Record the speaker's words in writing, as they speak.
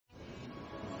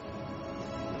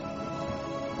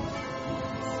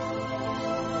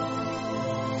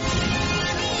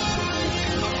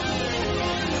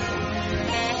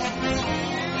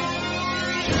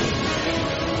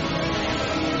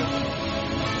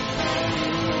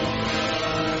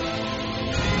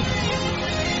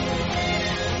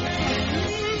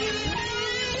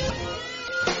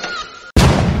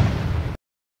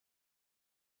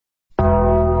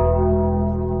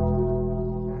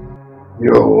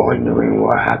You're wondering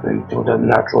what happened to the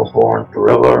natural born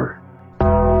thriller?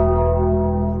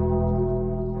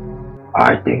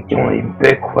 I think the only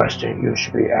big question you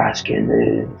should be asking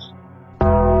is,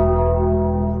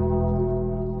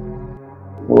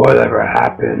 whatever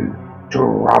happened to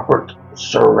Robert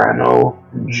Serrano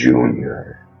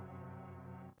Jr.?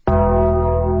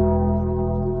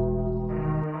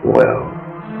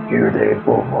 Well, here they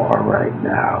both are right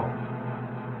now.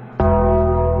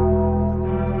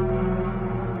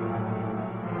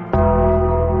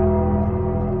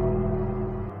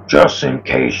 Just in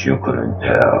case you couldn't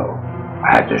tell,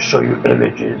 I had to show you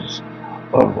images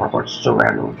of Robert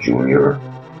Serrano Jr.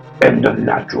 and the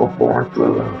natural born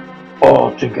thriller,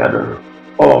 all together,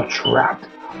 all trapped,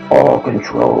 all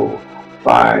controlled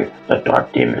by the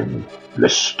dark demon,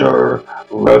 Mr.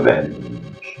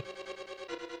 Revenge.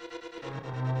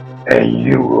 And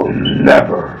you will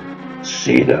never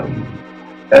see them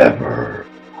ever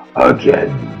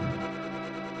again.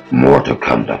 More to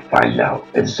come to find out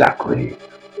exactly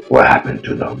what happened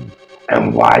to them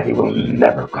and why they will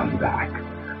never come back.